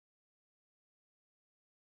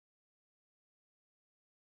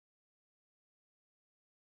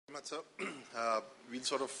Much, sir. We'll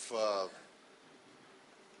sort of,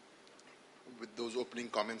 with those opening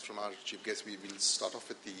comments from our chief guest, we will start off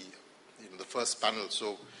with the first panel.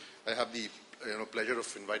 So I have the pleasure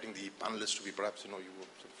of inviting the panelists to be perhaps you will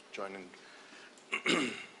sort of join in.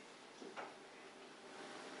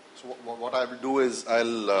 So what I will do is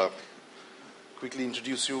I'll quickly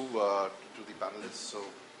introduce you to the panelists.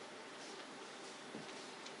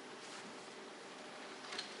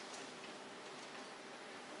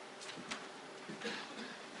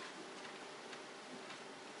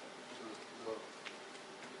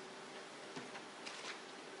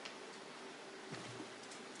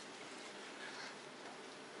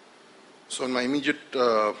 So on my immediate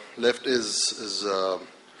left is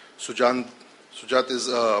Shujath. Shujath is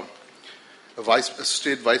a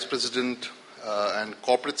state vice president and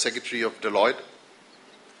corporate secretary of Deloitte.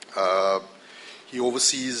 He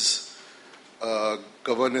oversees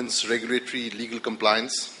governance, regulatory, legal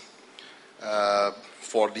compliance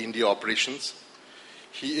for the India operations.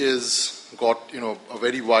 He is got a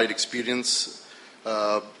very wide experience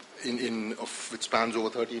which spans over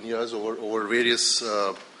 13 years over various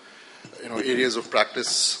areas of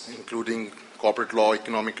practice, including corporate law,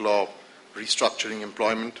 economic law, restructuring,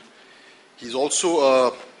 employment. He's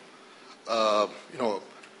also a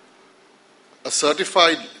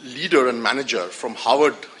certified leader and manager from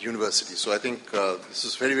Harvard University. So I think this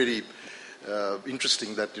is very, very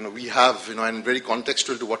interesting that we have and very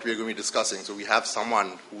contextual to what we are going to be discussing. So we have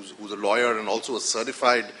someone who's a lawyer and also a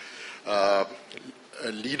certified a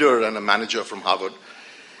leader and a manager from Harvard.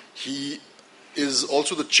 He is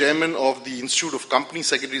also the chairman of the Institute of Company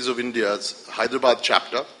Secretaries of India's Hyderabad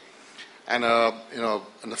chapter, and a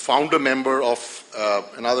founder member of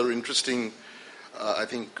another interesting,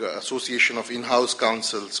 association of in-house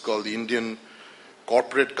counsels called the Indian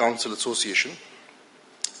Corporate Counsel Association.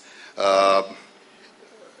 Shujath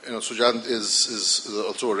is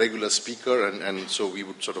also a regular speaker, and so we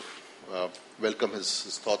would sort of welcome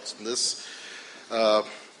his thoughts on this.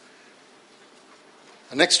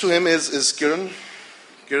 Next to him is Kiran.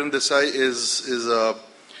 Kiran Desai is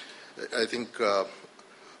I think a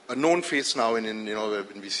known face now when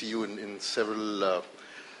we see you in several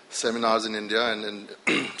seminars in India, and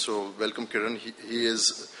so welcome, Kiran. He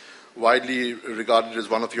is widely regarded as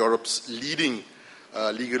one of Europe's leading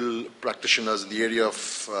legal practitioners in the area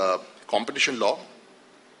of competition law.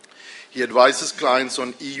 He advises clients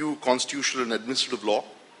on EU constitutional and administrative law,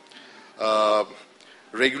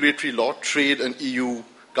 regulatory law, trade, and EU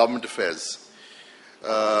government affairs.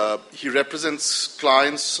 He represents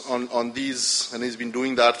clients on these, and he's been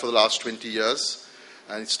doing that for the last 20 years.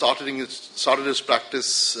 And he started his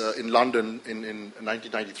practice in London in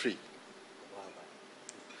 1993.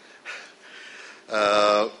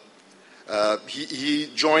 He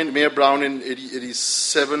joined Mayer Brown in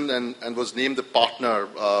 1987 and was named the partner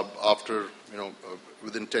after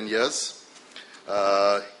within 10 years.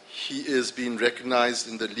 He is being recognized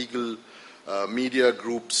in the Legal Media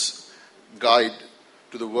Group's guide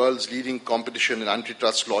to the world's leading competition and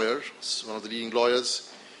antitrust lawyer. He's one of the leading lawyers.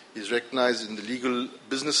 He's recognized in the Legal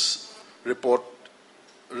Business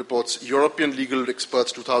Report's European Legal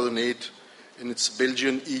Experts 2008 in its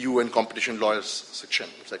Belgian EU and competition lawyers section.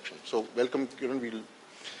 So welcome, Kiran.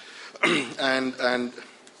 And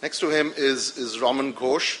next to him is Ramon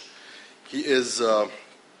Ghosh. He is a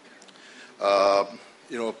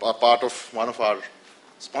part of one of our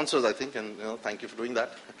sponsors, I think, and thank you for doing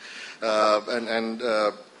that.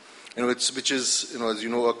 Which is as you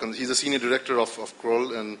know, he's a senior director of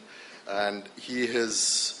Kroll, and he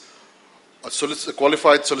is a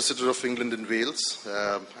qualified solicitor of England and Wales,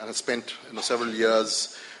 and has spent several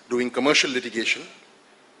years doing commercial litigation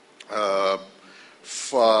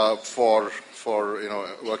for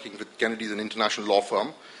working with Kennedy's, an international law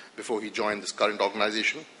firm, before he joined this current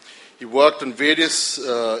organization. He worked on various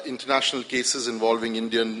international cases involving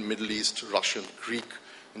Indian, Middle East, Russian, Greek,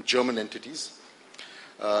 and German entities.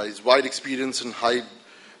 His wide experience in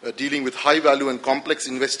dealing with high-value and complex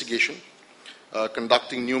investigation,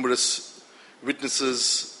 conducting numerous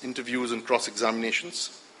witnesses, interviews, and cross-examinations.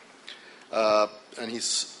 And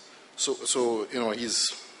he's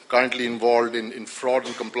currently involved in fraud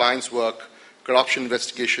and compliance work, corruption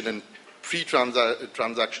investigation, and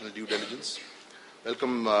pre-transactional due diligence.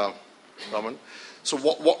 Welcome, Ramon. So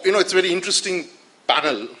it's a very interesting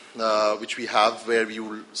panel which we have, where we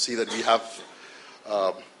will see that we have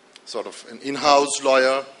sort of an in-house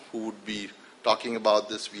lawyer who would be talking about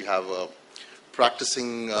this. We have a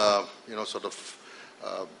practicing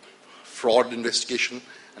fraud investigation,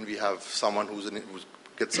 and we have someone who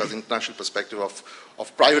gets us international perspective of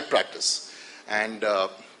private practice. And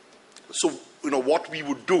So, what we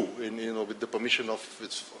would do, with the permission of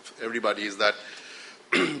everybody, is that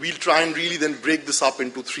we'll try and really then break this up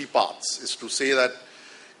into three parts. Is to say that,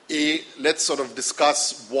 let's sort of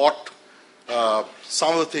discuss what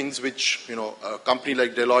some of the things which, a company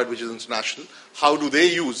like Deloitte, which is international, how do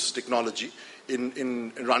they use technology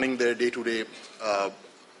in running their day-to-day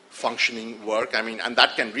functioning work. I mean, and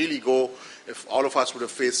that can really go, if all of us would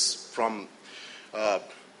have faced from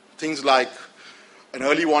things like an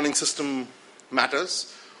early warning system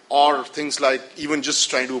matters, or things like even just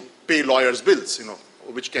trying to pay lawyers' bills,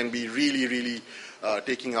 which can be really, really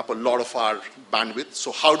taking up a lot of our bandwidth.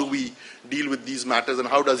 So how do we deal with these matters, and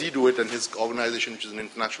how does he do it, and his organization, which is an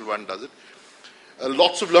international one, does it?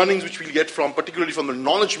 Lots of learnings which we'll get from, particularly from the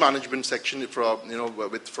knowledge management section, from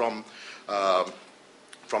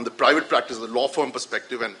the private practice, the law firm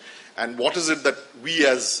perspective, and what is it that we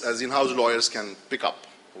as in-house lawyers can pick up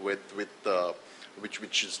with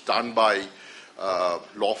which is done by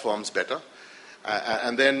law firms better,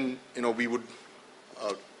 and then we would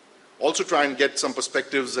also try and get some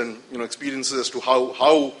perspectives and experiences as to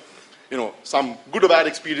how some good or bad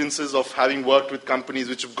experiences of having worked with companies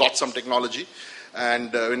which have got some technology,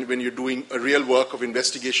 and when you're doing a real work of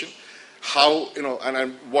investigation, how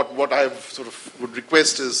and what I sort of would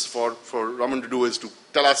request is for Ramon to do is to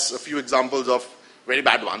tell us a few examples of very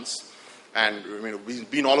bad ones. And we've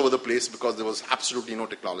been all over the place because there was absolutely no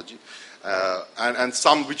technology, and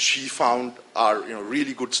some which he found are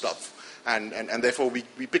really good stuff, and therefore we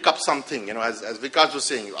pick up something. As Vikas was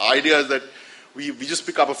saying, our idea is that we just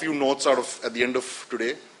pick up a few notes at the end of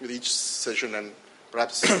today with each session, and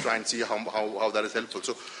perhaps try and see how that is helpful.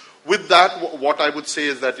 So with that, what I would say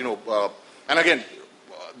is that and again,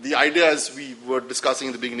 the idea, as we were discussing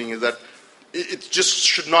in the beginning, is that it just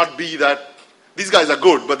should not be that these guys are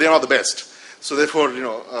good, but they're not the best. So therefore,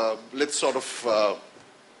 let's sort of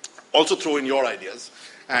also throw in your ideas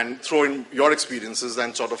and throw in your experiences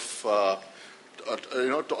and sort of,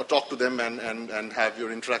 talk to them and have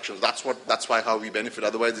your interactions. That's how we benefit.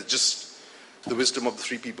 Otherwise, it's just the wisdom of the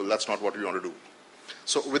three people. That's not what we want to do.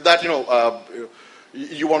 So with that,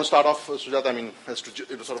 you want to start off, Shujath? I mean, as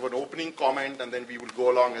to sort of an opening comment, and then we will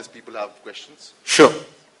go along as people have questions. Sure.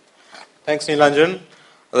 Thanks, Nilanjan.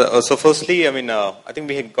 So firstly, I think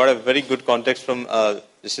we got a very good context from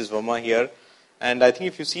Justice Verma here. And I think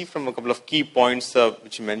if you see from a couple of key points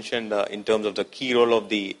which you mentioned in terms of the key role of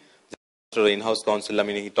the in-house counsel,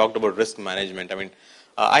 he talked about risk management.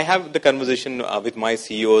 I have the conversation with my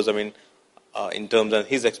CEOs, in terms of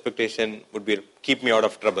his expectation would be keep me out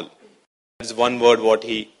of trouble. That's one word what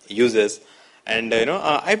he uses. And,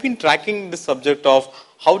 I've been tracking the subject of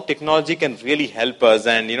how technology can really help us.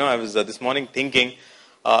 And, I was this morning thinking,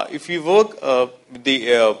 if you work with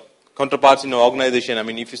the counterparts in an organization,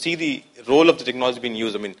 if you see the role of the technology being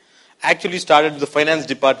used, actually started with the finance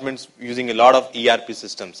departments using a lot of ERP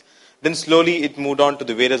systems. Then slowly it moved on to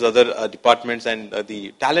the various other departments, and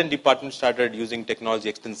the talent department started using technology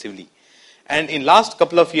extensively. And in last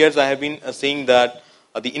couple of years, I have been saying that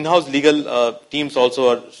the in-house legal teams also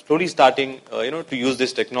are slowly starting, to use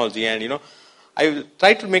this technology. And, I will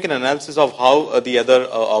try to make an analysis of how the other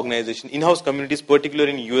organization, in-house communities,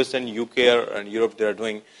 particularly in US and UK and Europe, they are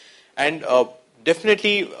doing. And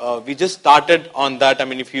definitely, we just started on that.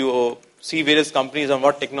 If you see various companies on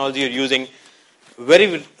what technology you're using,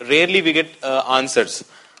 very rarely we get answers.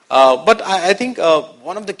 But I think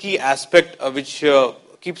one of the key aspects which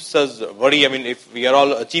keeps us worried, if we are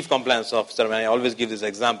all a chief compliance officer, and I always give this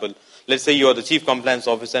example. Let's say you are the chief compliance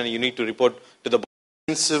officer and you need to report to the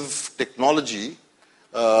expensive technology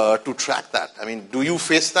to track that. Do you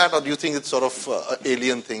face that, or do you think it's sort of an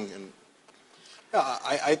alien thing? Yeah,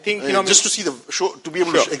 I think just to see the show, to be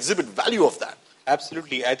able to exhibit value of that.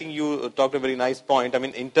 Absolutely, I think you talked a very nice point.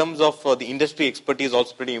 In terms of the industry expertise,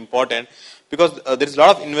 also pretty important, because there is a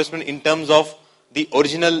lot of investment in terms of the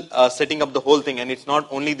original setting up the whole thing, and it's not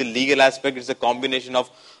only the legal aspect; it's a combination of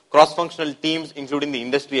cross-functional teams, including the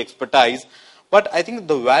industry expertise. But I think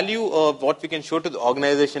the value of what we can show to the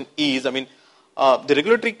organization is, the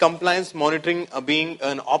regulatory compliance monitoring being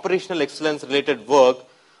an operational excellence related work.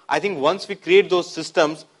 I think once we create those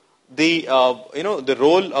systems, the the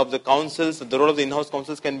role of the counsels, the role of the in-house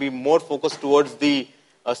counsels can be more focused towards the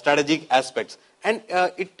strategic aspects, and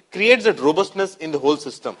it creates that robustness in the whole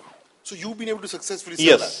system. So you've been able to successfully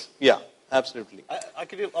sell that? Yes, yeah, absolutely. I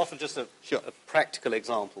could offer just a practical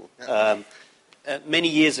example. Many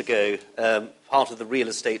years ago, part of the real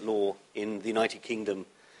estate law in the United Kingdom,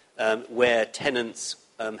 where tenants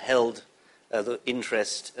held the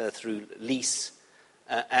interest through lease,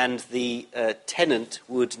 and the tenant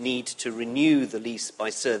would need to renew the lease by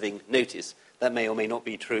serving notice. That may or may not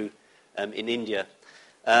be true. in India.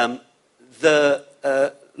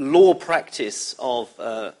 The law practice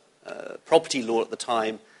of property law at the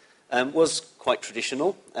time was quite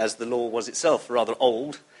traditional, as the law was itself rather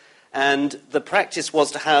old. And the practice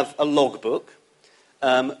was to have a logbook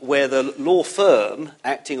where the law firm,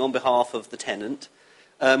 acting on behalf of the tenant,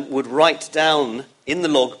 would write down in the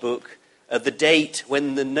logbook the date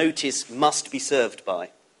when the notice must be served by.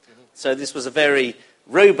 Mm-hmm. So this was a very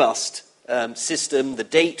robust system. The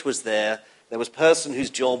date was there. There was a person whose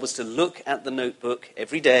job was to look at the notebook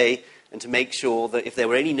every day and to make sure that if there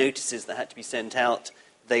were any notices that had to be sent out,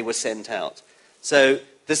 they were sent out. So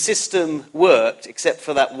the system worked, except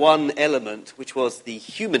for that one element, which was the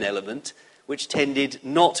human element, which tended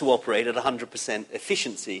not to operate at 100%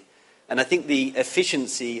 efficiency. And I think the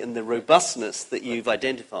efficiency and the robustness that you've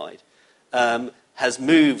identified has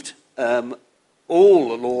moved all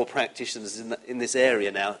the law practitioners in this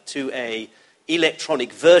area now to a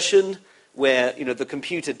electronic version where the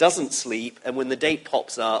computer doesn't sleep, and when the date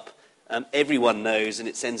pops up, everyone knows, and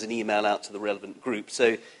it sends an email out to the relevant group.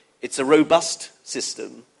 So it's a robust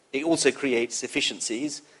system. It also creates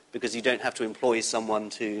efficiencies because you don't have to employ someone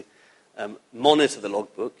to monitor the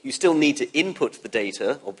logbook. You still need to input the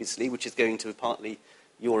data, obviously, which is going to be partly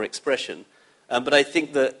your expression. But I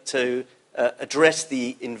think that to address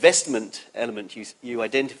the investment element you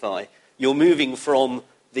identify, you're moving from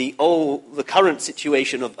the current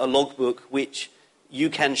situation of a logbook which you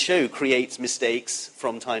can show creates mistakes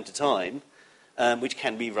from time to time, which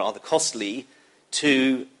can be rather costly,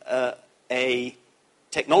 to a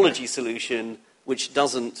technology solution which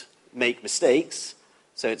doesn't make mistakes,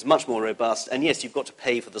 so it's much more robust. And yes, you've got to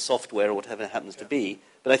pay for the software or whatever it happens to be,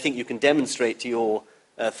 but I think you can demonstrate to your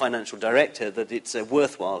financial director that it's a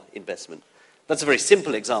worthwhile investment. That's a very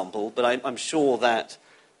simple example, but I'm sure that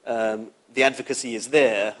the advocacy is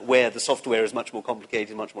there where the software is much more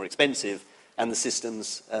complicated, much more expensive, and the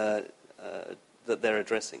systems that they're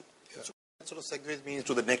addressing. Yeah. So that sort of segues me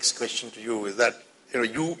into the next question to you, is that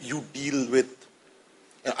you deal with,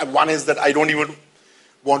 one is that I don't even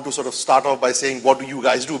want to sort of start off by saying what do you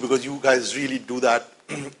guys do, because you guys really do that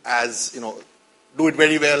as, do it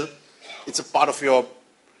very well. It's a part of your,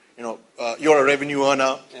 you're a revenue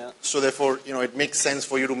earner, so therefore, it makes sense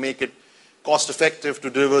for you to make it cost effective to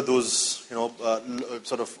deliver those,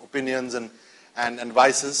 sort of opinions and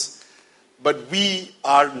advices. But we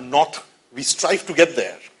are not, we strive to get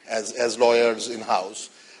there as lawyers in-house.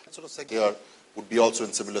 Sort of sector would be also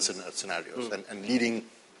in similar scenarios and leading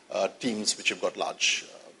teams which have got large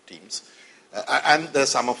teams. And there's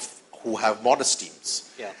some who have modest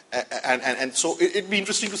teams. Yeah. And so it'd be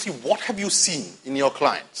interesting to see what have you seen in your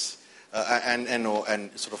clients and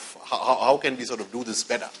sort of how can we sort of do this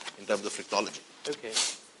better in terms of technology? Okay.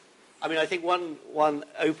 I mean, I think one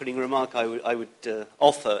opening remark I would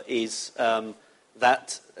offer is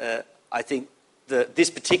that I think this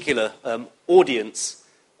particular audience,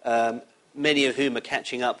 many of whom are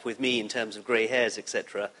catching up with me in terms of grey hairs,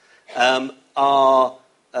 etc., have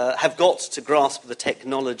got to grasp the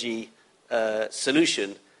technology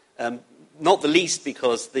solution, not the least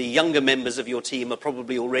because the younger members of your team are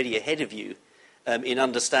probably already ahead of you in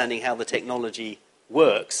understanding how the technology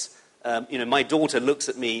works. My daughter looks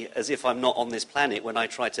at me as if I'm not on this planet when I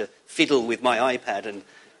try to fiddle with my iPad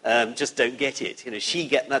and just don't get it.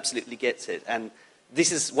 She absolutely gets it. And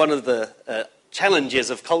this is one of the challenges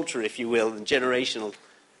of culture, if you will, and generational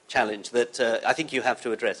challenge that I think you have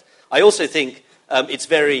to address. I also think it's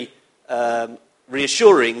very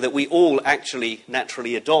reassuring that we all actually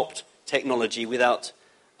naturally adopt technology without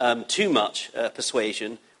too much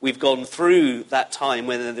persuasion. We've gone through that time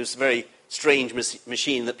when there was a very strange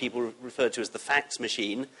machine that people refer to as the fax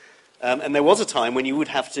machine. And there was a time when you would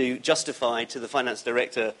have to justify to the finance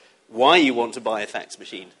director why you want to buy a fax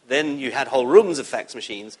machine. Then you had whole rooms of fax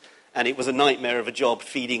machines, and it was a nightmare of a job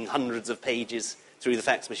feeding hundreds of pages through the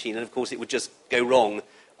fax machine. And, of course, it would just go wrong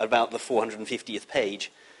about the 450th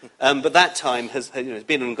page. But that time has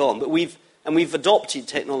been and gone. But we've adopted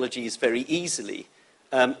technologies very easily.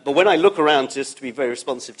 But when I look around, just to be very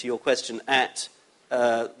responsive to your question, at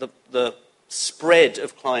the spread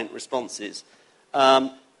of client responses,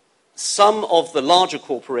 some of the larger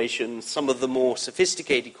corporations, some of the more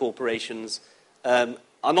sophisticated corporations are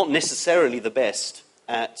not necessarily the best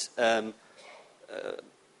at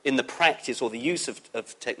in the practice or the use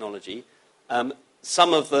of technology.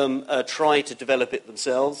 Some of them try to develop it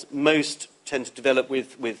themselves. Most tend to develop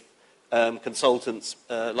with consultants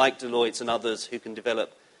like Deloitte and others who can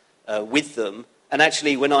develop with them. And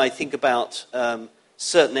actually, when I think about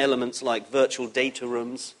certain elements like virtual data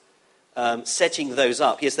rooms, setting those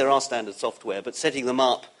up, yes, there are standard software, but setting them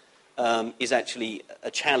up is actually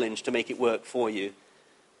a challenge to make it work for you.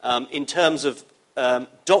 In terms of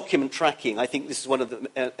document tracking, I think this is one of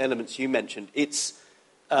the elements you mentioned. It's,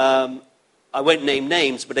 I won't name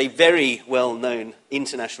names, but a very well-known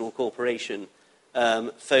international corporation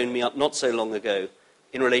phoned me up not so long ago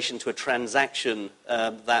in relation to a transaction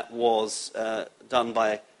that was done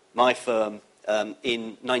by my firm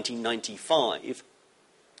in 1995,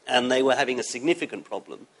 and they were having a significant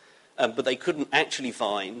problem, but they couldn't actually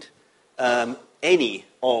find any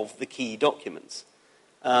of the key documents.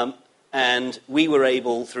 And we were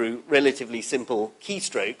able, through relatively simple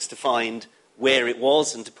keystrokes, to find where it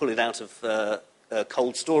was and to pull it out of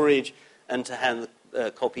cold storage and to hand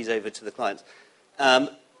copies over to the clients.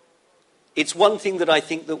 It's one thing that I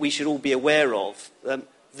think that we should all be aware of.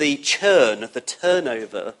 The churn, the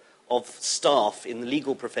turnover of staff in the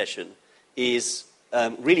legal profession is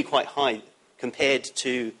really quite high compared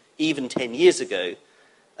to even 10 years ago.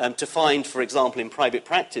 To find, for example, in private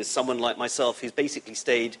practice, someone like myself who's basically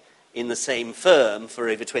stayed in the same firm for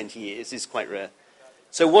over 20 years is quite rare.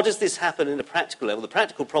 So what does this happen in a practical level? The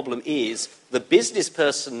practical problem is the business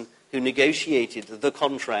person who negotiated the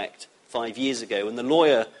contract 5 years ago and the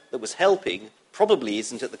lawyer that was helping probably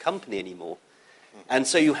isn't at the company anymore. And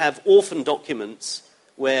so you have orphan documents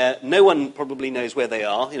where no one probably knows where they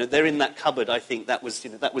are. You know, they're in that cupboard. I think that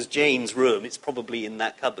was Jane's room. It's probably in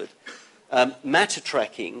that cupboard. Matter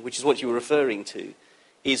tracking, which is what you were referring to,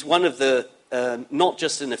 is one of the, not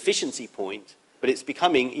just an efficiency point, but it's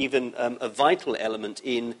becoming even a vital element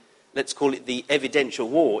in, let's call it the evidential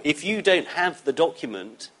war. If you don't have the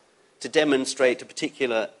document to demonstrate a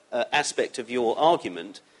particular aspect of your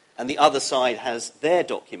argument, and the other side has their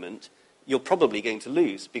document, you're probably going to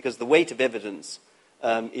lose, because the weight of evidence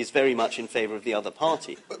is very much in favor of the other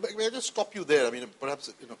party. But may I just stop you there? I mean,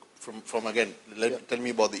 perhaps, from again, tell me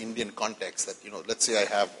about the Indian context that, let's say I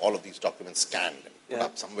have all of these documents scanned and put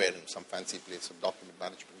up somewhere in some fancy place of document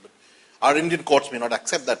management. But our Indian courts may not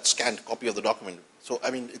accept that scanned copy of the document. So,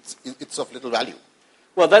 I mean, it's of little value.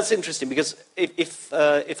 Well, that's interesting, because if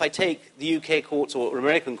I take the UK courts or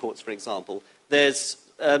American courts, for example, there's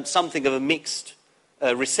something of a mixed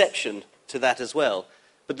reception to that as well.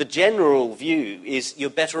 But the general view is you're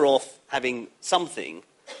better off having something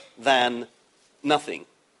than nothing.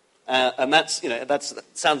 And that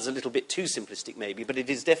sounds a little bit too simplistic maybe, but it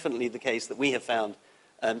is definitely the case that we have found,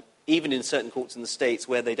 even in certain courts in the States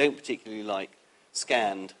where they don't particularly like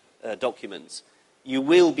scanned documents, you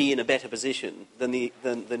will be in a better position than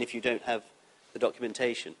if you don't have the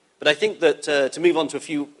documentation. But I think that to move on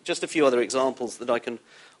to just a few other examples that I can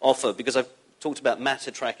offer, because I've talked about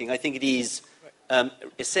matter tracking, I think it is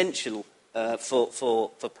essential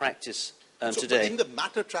for practice today. So in the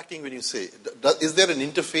matter tracking, when you say, is there an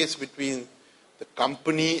interface between the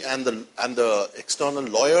company and the external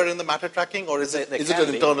lawyer in the matter tracking, or is it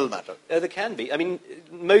an internal matter? There can be. I mean,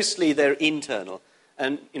 mostly they're internal.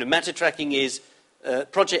 And matter tracking is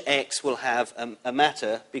Project X will have a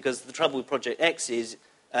matter, because the trouble with Project X is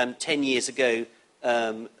 10 years ago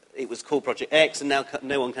it was called Project X, and now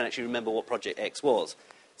no one can actually remember what Project X was.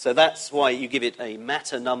 So that's why you give it a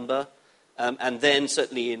matter number, and then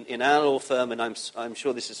certainly in our law firm, and I'm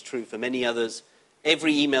sure this is true for many others,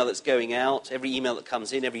 every email that's going out, every email that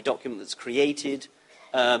comes in, every document that's created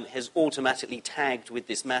has automatically tagged with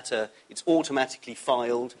this matter. It's automatically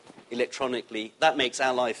filed electronically. That makes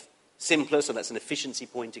our life simpler, so that's an efficiency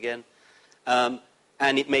point again, and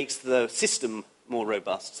it makes the system more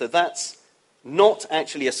robust. So that's not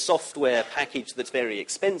actually a software package that's very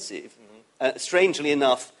expensive. Strangely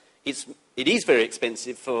enough, it is very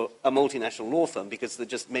expensive for a multinational law firm because there are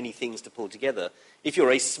just many things to pull together. If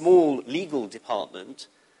you're a small legal department,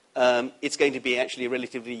 it's going to be actually a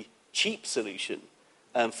relatively cheap solution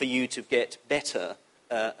for you to get better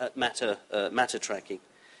at matter tracking.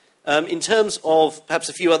 In terms of perhaps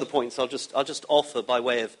a few other points, I'll just offer by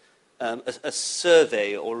way of a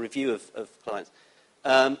survey or review of clients.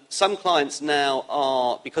 Some clients now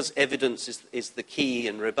are, because evidence is the key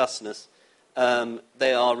and robustness,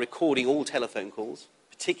 they are recording all telephone calls,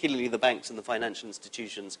 particularly the banks and the financial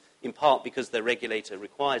institutions, in part because their regulator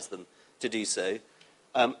requires them to do so.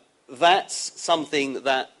 That's something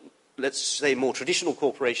that, let's say, more traditional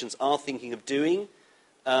corporations are thinking of doing.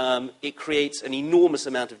 It creates an enormous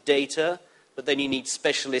amount of data, but then you need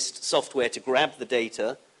specialist software to grab the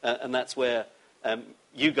data, and that's where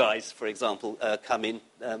you guys, for example, come in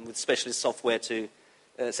with specialist software to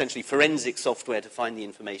essentially forensic software to find the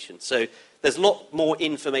information. So there's a lot more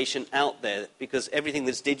information out there because everything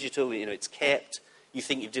that's digital, it's kept. You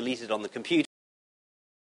think you've deleted on the computer.